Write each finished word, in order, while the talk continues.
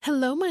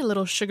Hello, my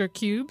little sugar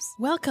cubes.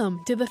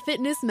 Welcome to the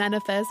Fitness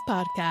Manifest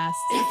podcast.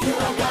 If you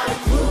don't got a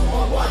clue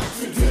on what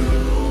to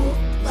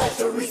do, let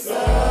Teresa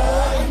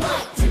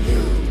enlighten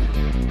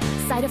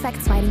you. Side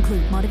effects might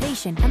include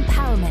motivation,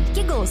 empowerment,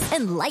 giggles,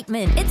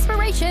 enlightenment,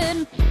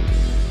 inspiration.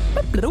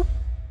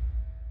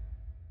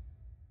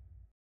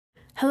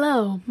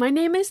 Hello, my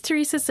name is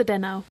Teresa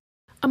Sedeno.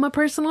 I'm a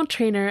personal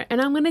trainer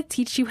and I'm going to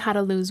teach you how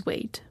to lose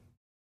weight.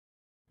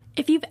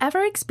 If you've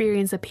ever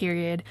experienced a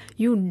period,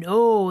 you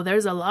know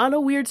there's a lot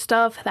of weird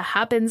stuff that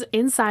happens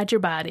inside your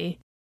body.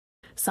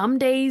 Some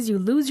days you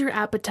lose your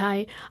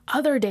appetite,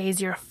 other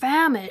days you're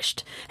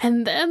famished,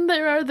 and then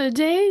there are the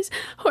days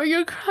where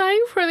you're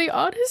crying for the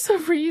oddest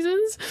of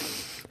reasons.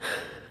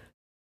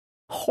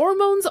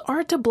 Hormones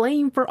are to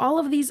blame for all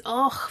of these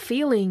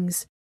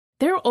feelings.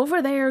 They're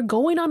over there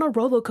going on a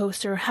roller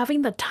coaster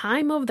having the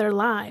time of their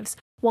lives,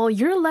 while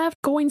you're left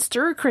going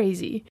stir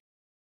crazy.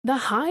 The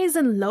highs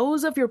and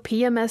lows of your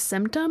PMS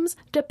symptoms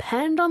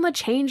depend on the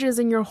changes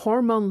in your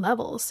hormone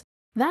levels.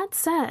 That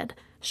said,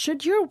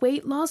 should your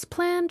weight loss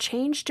plan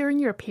change during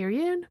your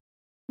period?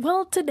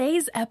 Well,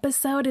 today's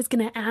episode is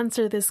going to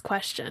answer this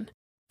question.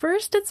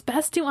 First, it's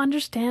best to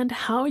understand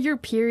how your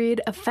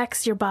period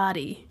affects your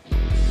body.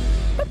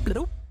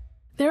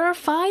 There are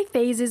 5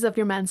 phases of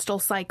your menstrual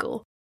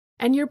cycle,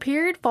 and your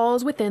period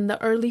falls within the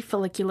early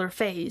follicular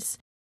phase.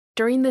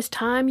 During this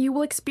time, you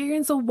will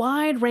experience a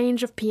wide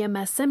range of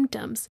PMS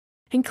symptoms,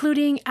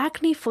 including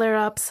acne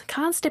flare-ups,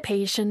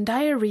 constipation,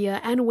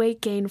 diarrhea, and weight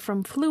gain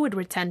from fluid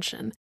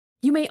retention.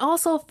 You may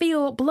also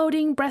feel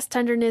bloating, breast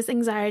tenderness,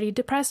 anxiety,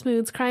 depressed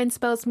moods, crying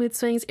spells, mood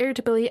swings,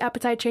 irritability,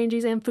 appetite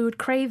changes, and food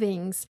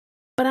cravings.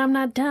 But I'm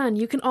not done.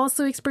 You can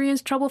also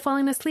experience trouble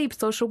falling asleep,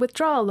 social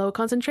withdrawal, low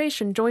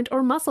concentration, joint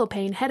or muscle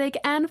pain, headache,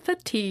 and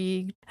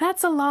fatigue.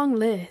 That's a long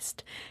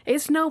list.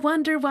 It's no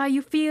wonder why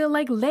you feel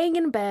like laying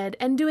in bed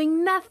and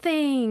doing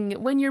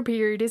nothing when your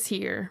period is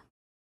here.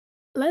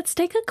 Let's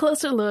take a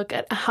closer look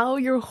at how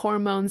your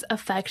hormones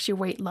affect your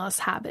weight loss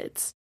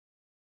habits.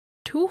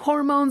 2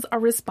 hormones are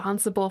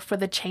responsible for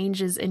the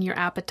changes in your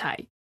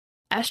appetite: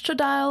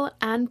 estradiol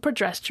and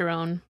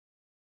progesterone.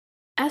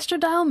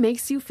 Estradiol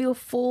makes you feel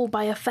full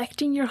by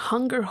affecting your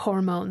hunger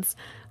hormones,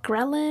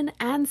 ghrelin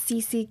and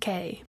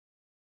CCK.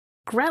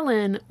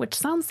 Ghrelin, which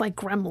sounds like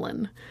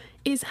gremlin,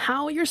 is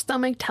how your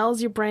stomach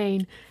tells your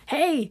brain,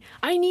 "Hey,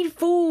 I need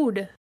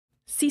food."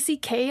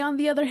 CCK, on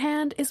the other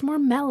hand, is more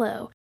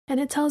mellow, and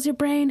it tells your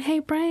brain, "Hey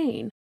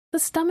brain, the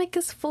stomach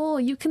is full,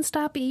 you can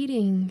stop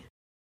eating."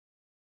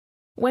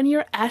 When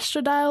your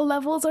estradiol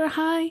levels are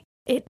high,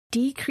 it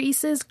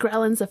decreases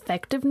ghrelin's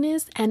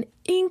effectiveness and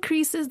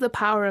increases the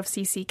power of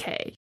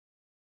CCK.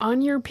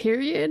 On your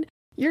period,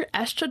 your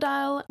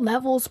estradiol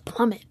levels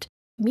plummet,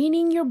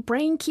 meaning your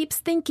brain keeps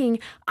thinking,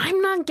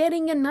 "I'm not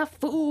getting enough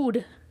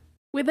food."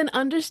 With an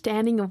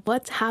understanding of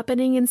what's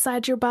happening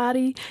inside your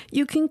body,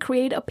 you can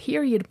create a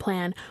period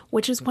plan,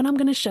 which is what I'm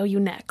going to show you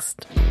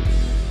next.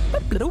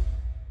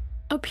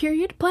 A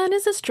period plan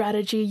is a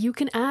strategy you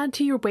can add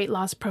to your weight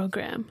loss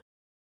program.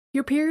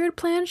 Your period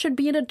plan should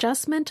be an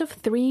adjustment of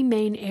 3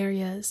 main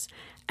areas: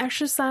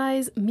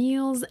 exercise,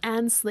 meals,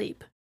 and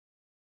sleep.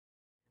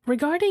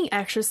 Regarding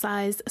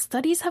exercise,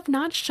 studies have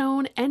not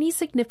shown any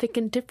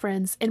significant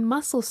difference in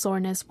muscle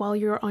soreness while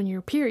you're on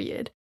your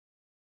period.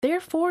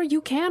 Therefore,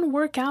 you can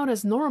work out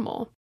as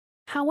normal.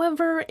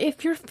 However,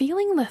 if you're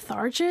feeling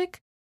lethargic,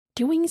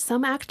 doing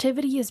some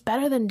activity is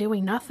better than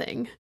doing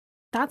nothing.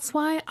 That's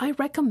why I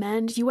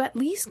recommend you at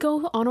least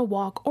go on a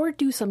walk or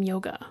do some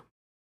yoga.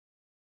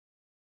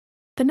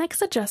 The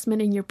next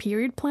adjustment in your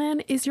period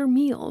plan is your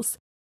meals.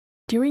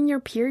 During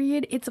your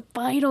period, it's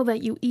vital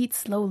that you eat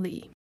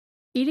slowly.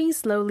 Eating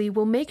slowly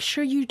will make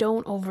sure you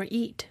don't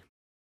overeat.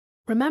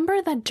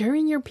 Remember that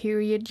during your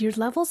period, your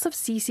levels of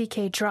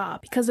CCK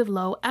drop because of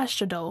low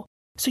estradiol,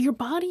 so your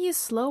body is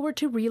slower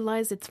to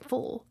realize it's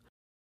full.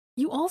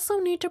 You also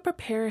need to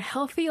prepare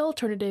healthy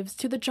alternatives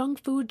to the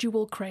junk food you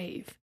will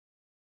crave.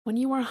 When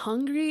you are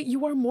hungry,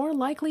 you are more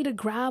likely to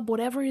grab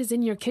whatever is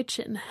in your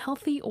kitchen,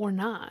 healthy or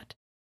not.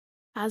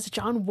 As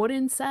John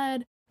Wooden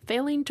said,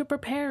 failing to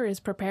prepare is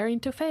preparing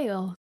to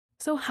fail.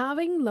 So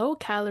having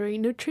low-calorie,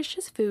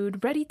 nutritious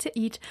food ready to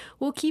eat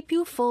will keep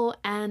you full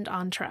and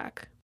on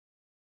track.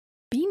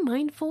 Be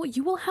mindful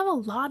you will have a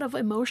lot of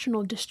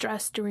emotional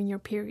distress during your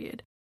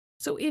period.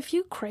 So if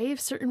you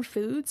crave certain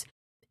foods,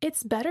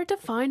 it's better to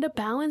find a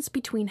balance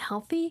between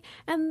healthy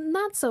and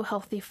not so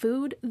healthy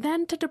food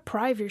than to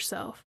deprive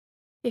yourself.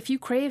 If you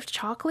crave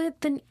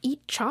chocolate, then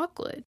eat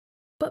chocolate,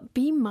 but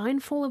be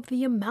mindful of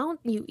the amount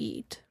you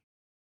eat.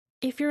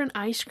 If you're an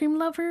ice cream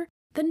lover,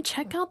 then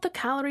check out the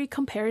calorie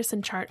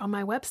comparison chart on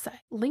my website,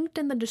 linked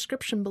in the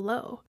description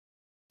below.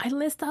 I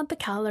list out the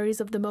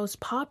calories of the most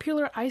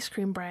popular ice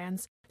cream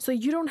brands, so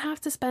you don't have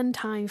to spend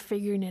time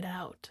figuring it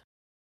out.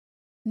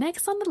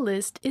 Next on the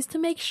list is to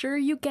make sure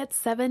you get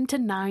 7 to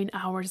 9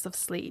 hours of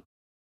sleep.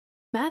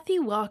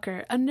 Matthew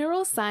Walker, a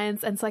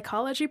neuroscience and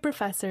psychology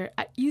professor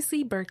at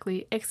UC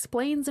Berkeley,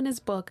 explains in his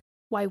book,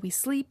 Why We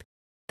Sleep,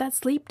 that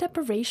sleep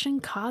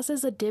deprivation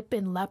causes a dip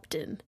in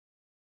leptin.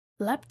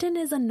 Leptin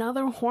is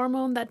another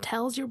hormone that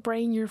tells your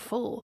brain you're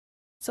full.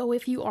 So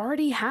if you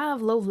already have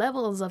low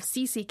levels of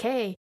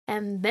CCK,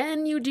 and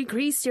then you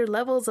decrease your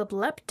levels of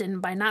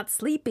leptin by not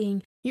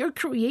sleeping, you're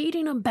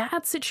creating a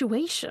bad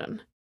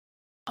situation.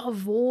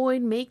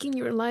 Avoid making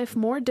your life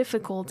more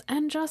difficult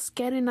and just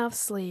get enough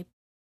sleep.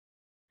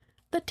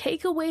 The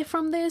takeaway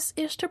from this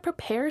is to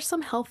prepare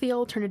some healthy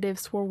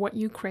alternatives for what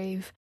you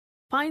crave.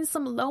 Find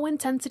some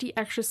low-intensity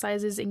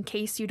exercises in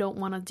case you don't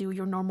want to do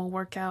your normal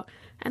workout,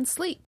 and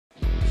sleep.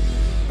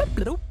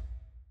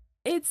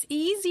 It's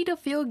easy to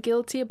feel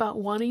guilty about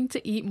wanting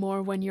to eat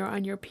more when you're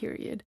on your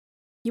period.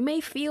 You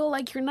may feel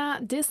like you're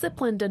not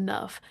disciplined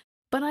enough,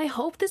 but I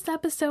hope this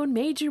episode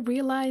made you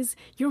realize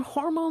your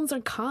hormones are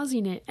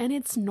causing it and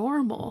it's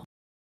normal.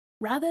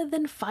 Rather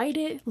than fight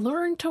it,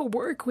 learn to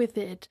work with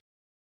it.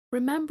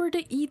 Remember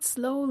to eat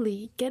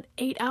slowly, get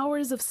 8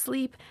 hours of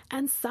sleep,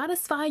 and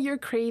satisfy your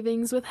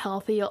cravings with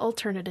healthy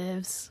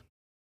alternatives.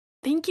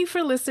 Thank you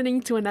for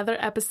listening to another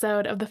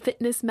episode of the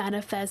Fitness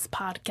Manifest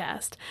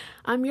podcast.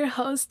 I'm your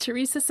host,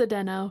 Teresa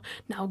Sedeno.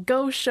 Now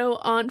go show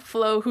Aunt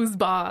Flo who's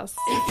boss.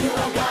 If you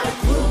don't got a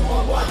clue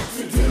on what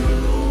to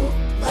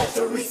do, let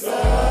Teresa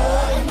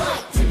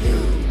enlighten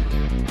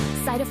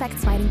you. Side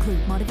effects might include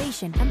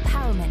motivation,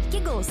 empowerment,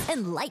 giggles,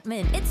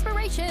 enlightenment,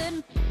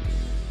 inspiration.